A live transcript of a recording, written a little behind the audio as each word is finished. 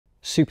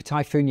Super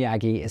Typhoon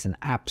Yagi is an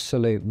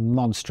absolute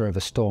monster of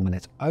a storm, and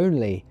it's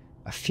only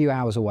a few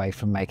hours away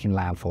from making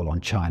landfall on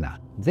China.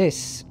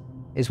 This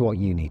is what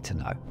you need to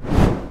know.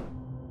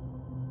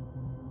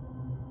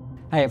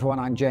 Hey everyone,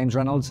 I'm James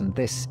Reynolds and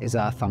this is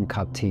Earth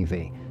Uncut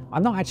TV.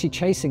 I'm not actually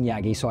chasing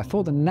Yagi, so I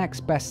thought the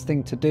next best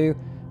thing to do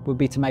would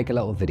be to make a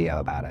little video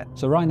about it.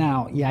 So right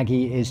now,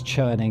 Yagi is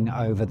churning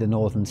over the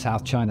northern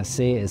South China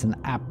Sea. It is an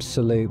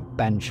absolute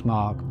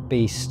benchmark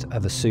beast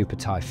of a super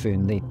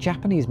typhoon. The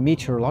Japanese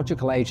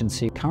Meteorological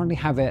Agency currently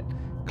have it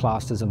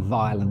classed as a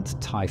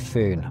violent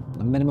typhoon.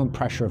 A minimum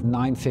pressure of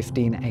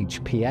 915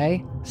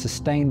 HPA,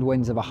 sustained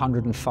winds of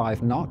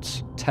 105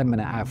 knots,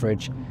 10-minute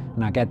average.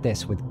 Now get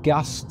this, with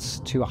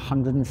gusts to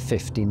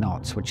 150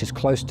 knots, which is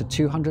close to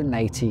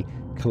 280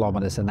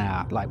 kilometers an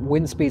hour. Like,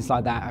 wind speeds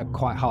like that are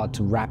quite hard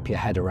to wrap your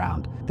head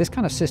around. This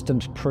kind of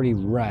system's pretty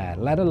rare,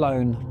 let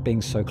alone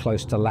being so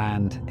close to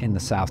land in the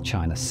South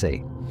China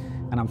Sea.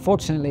 And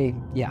unfortunately,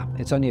 yeah,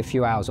 it's only a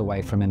few hours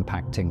away from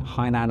impacting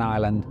Hainan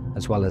Island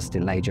as well as the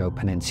Leizhou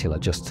Peninsula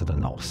just to the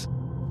north.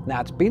 Now,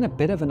 it's been a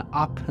bit of an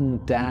up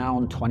and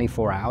down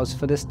 24 hours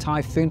for this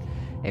typhoon.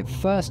 It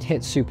first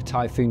hit super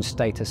typhoon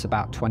status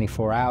about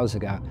 24 hours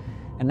ago,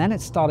 and then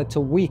it started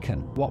to weaken.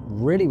 What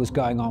really was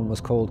going on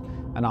was called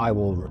an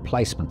Eyewall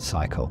replacement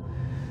cycle.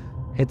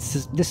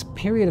 It's this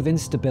period of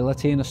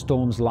instability in a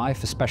storm's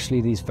life,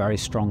 especially these very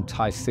strong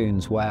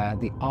typhoons, where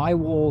the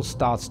eyewall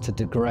starts to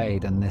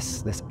degrade and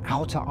this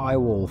outer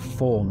eyewall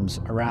forms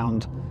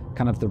around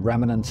kind of the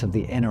remnants of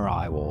the inner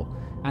eyewall.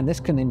 And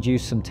this can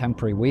induce some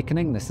temporary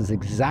weakening. This is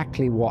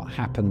exactly what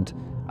happened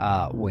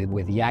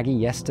with Yagi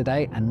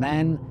yesterday, and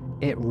then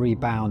it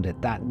rebounded.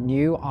 That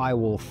new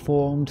eyewall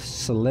formed,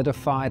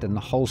 solidified, and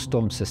the whole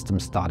storm system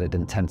started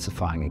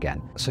intensifying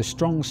again. So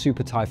strong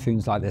super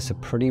typhoons like this are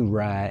pretty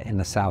rare in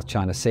the South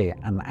China Sea.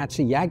 And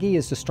actually, Yagi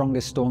is the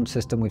strongest storm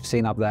system we've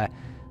seen up there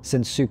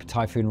since Super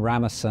Typhoon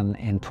Ramazan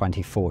in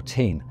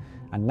 2014.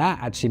 And that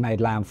actually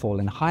made landfall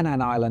in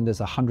Hainan Island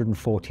as a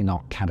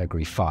 140-knot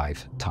Category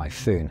 5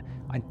 typhoon.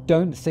 I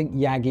don't think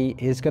Yagi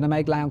is going to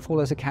make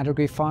landfall as a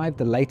Category 5.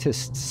 The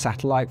latest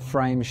satellite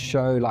frames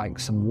show like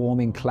some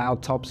warming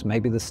cloud tops,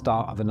 maybe the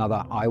start of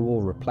another eyewall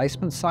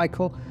replacement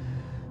cycle.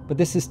 But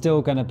this is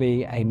still going to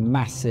be a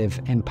massive,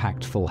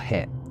 impactful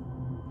hit.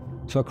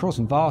 So across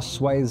vast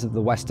swathes of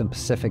the Western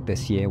Pacific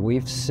this year,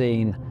 we've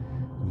seen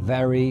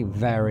very,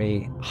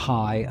 very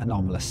high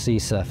anomalous sea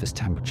surface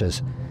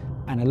temperatures.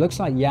 And it looks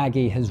like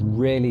Yagi has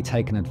really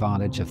taken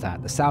advantage of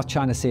that. The South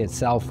China Sea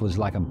itself was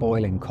like a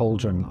boiling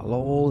cauldron,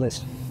 all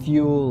this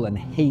fuel and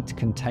heat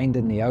contained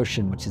in the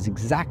ocean, which is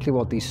exactly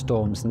what these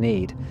storms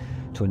need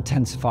to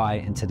intensify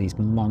into these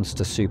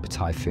monster super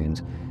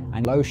typhoons.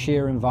 And low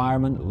shear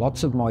environment,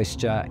 lots of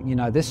moisture. You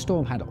know, this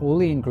storm had all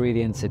the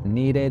ingredients it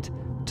needed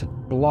to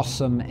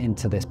blossom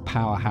into this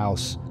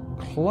powerhouse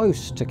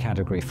close to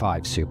Category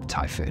 5 super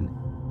typhoon.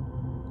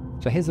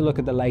 So here's a look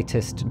at the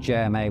latest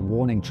JMA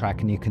warning track,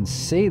 and you can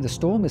see the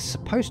storm is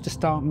supposed to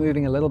start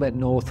moving a little bit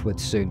northward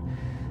soon.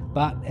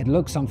 But it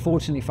looks,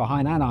 unfortunately for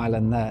Hainan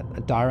Island, that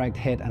a direct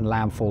hit and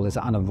landfall is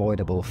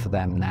unavoidable for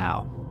them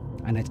now.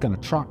 And it's going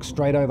to truck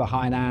straight over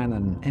Hainan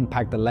and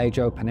impact the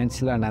Leizhou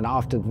Peninsula, and then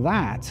after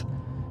that,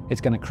 it's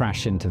going to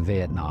crash into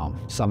Vietnam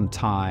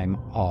sometime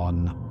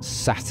on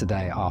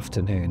Saturday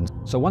afternoon.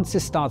 So once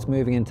this starts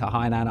moving into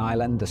Hainan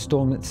Island, the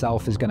storm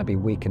itself is going to be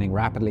weakening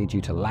rapidly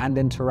due to land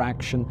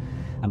interaction.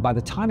 And by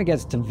the time it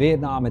gets to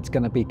Vietnam, it's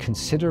going to be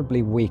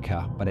considerably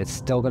weaker, but it's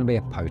still going to be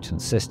a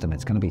potent system.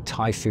 It's going to be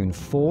typhoon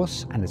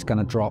force, and it's going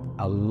to drop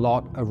a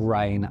lot of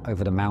rain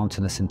over the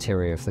mountainous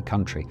interior of the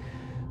country.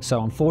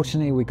 So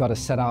unfortunately, we got to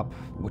set up,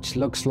 which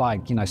looks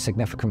like, you know,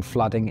 significant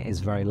flooding is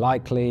very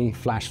likely,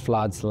 flash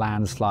floods,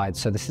 landslides.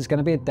 So this is going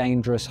to be a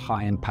dangerous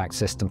high impact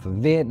system for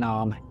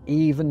Vietnam,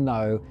 even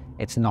though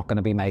it's not going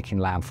to be making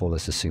landfall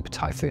as a super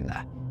typhoon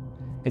there.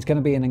 It's going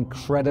to be an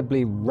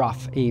incredibly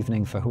rough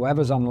evening for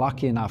whoever's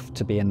unlucky enough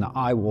to be in the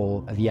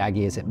eyewall of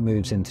Yagi as it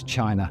moves into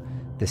China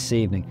this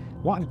evening.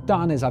 What I've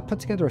done is I've put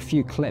together a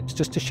few clips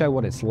just to show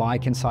what it's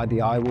like inside the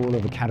eyewall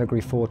of a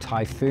Category 4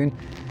 typhoon,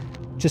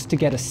 just to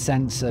get a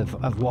sense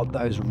of what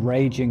those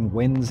raging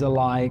winds are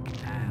like,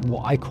 and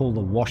what I call the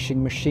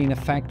washing machine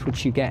effect,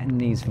 which you get in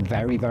these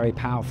very, very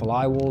powerful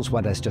eyewalls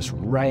where there's just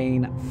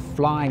rain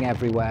flying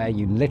everywhere.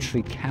 You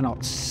literally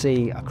cannot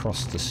see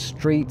across the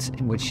street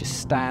in which you're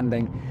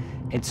standing.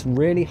 It's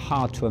really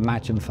hard to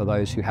imagine for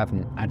those who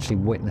haven't actually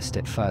witnessed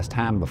it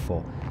firsthand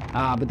before.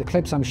 But the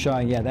clips I'm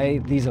showing, yeah,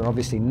 these are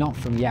obviously not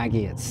from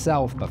Yagi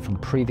itself, but from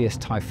previous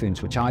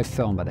typhoons which I've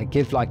filmed, but they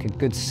give like a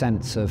good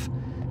sense of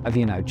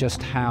you know,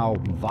 just how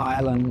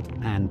violent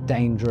and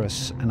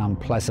dangerous and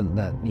unpleasant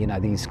that, you know,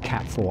 these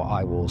Cat 4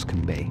 eyewalls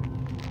can be.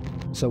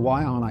 So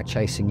why aren't I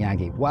chasing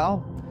Yagi?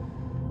 Well,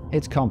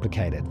 it's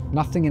complicated.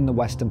 Nothing in the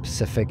Western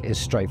Pacific is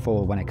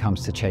straightforward when it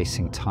comes to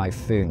chasing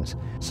typhoons.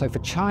 So for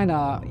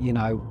China, you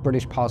know,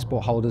 British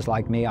passport holders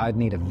like me, I'd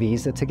need a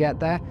visa to get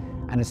there.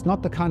 And it's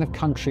not the kind of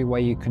country where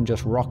you can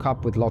just rock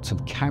up with lots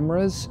of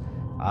cameras,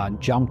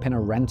 jump in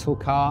a rental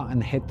car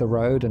and hit the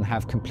road and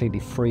have completely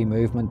free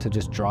movement to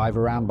just drive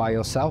around by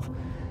yourself.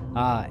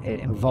 It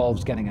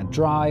involves getting a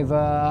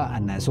driver,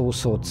 and there's all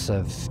sorts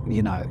of,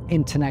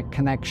 internet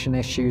connection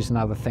issues and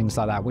other things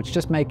like that, which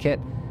just make it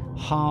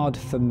hard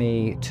for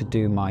me to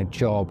do my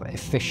job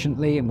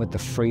efficiently and with the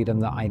freedom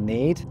that I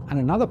need. And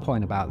another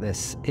point about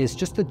this is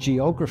just the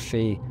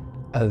geography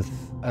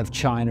of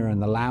China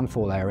and the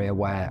landfall area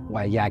where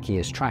Yagi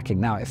is tracking.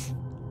 Now, if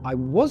I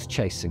was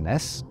chasing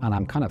this, and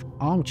I'm kind of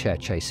armchair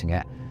chasing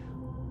it,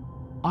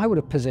 I would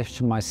have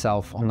positioned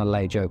myself on the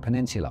Leizhou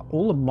Peninsula.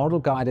 All the model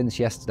guidance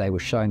yesterday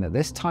was showing that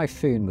this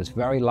typhoon was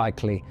very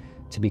likely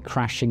to be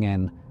crashing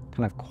in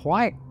kind of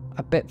quite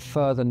a bit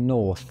further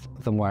north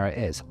than where it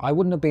is. I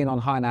wouldn't have been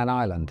on Hainan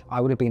Island. I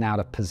would have been out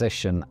of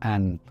position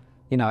and,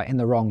 in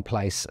the wrong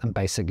place and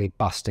basically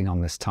busting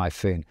on this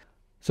typhoon.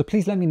 So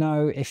please let me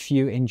know if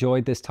you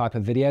enjoyed this type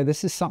of video.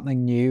 This is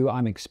something new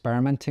I'm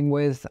experimenting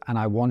with and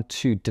I want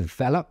to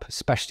develop,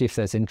 especially if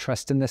there's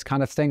interest in this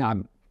kind of thing.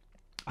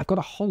 I've got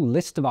a whole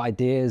list of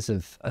ideas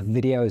of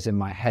videos in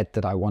my head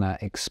that I want to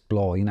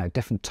explore,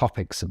 different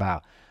topics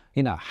about,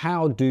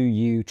 how do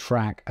you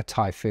track a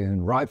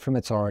typhoon right from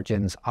its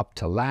origins up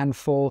to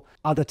landfall?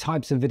 Other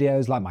types of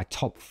videos like my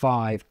top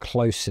 5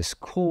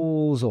 closest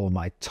calls or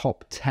my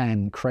top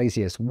 10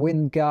 craziest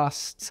wind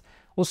gusts.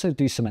 Also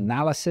do some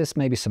analysis,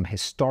 maybe some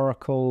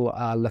historical,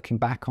 looking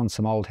back on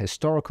some old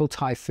historical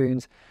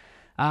typhoons.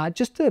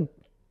 Just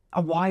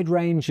a wide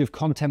range of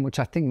content which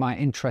I think might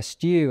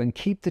interest you, and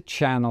keep the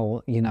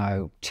channel,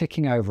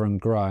 ticking over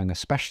and growing,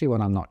 especially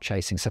when I'm not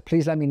chasing. So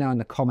please let me know in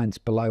the comments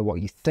below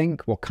what you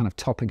think, what kind of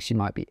topics you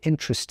might be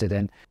interested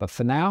in. But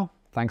for now,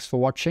 thanks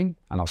for watching,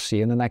 and I'll see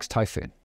you in the next typhoon.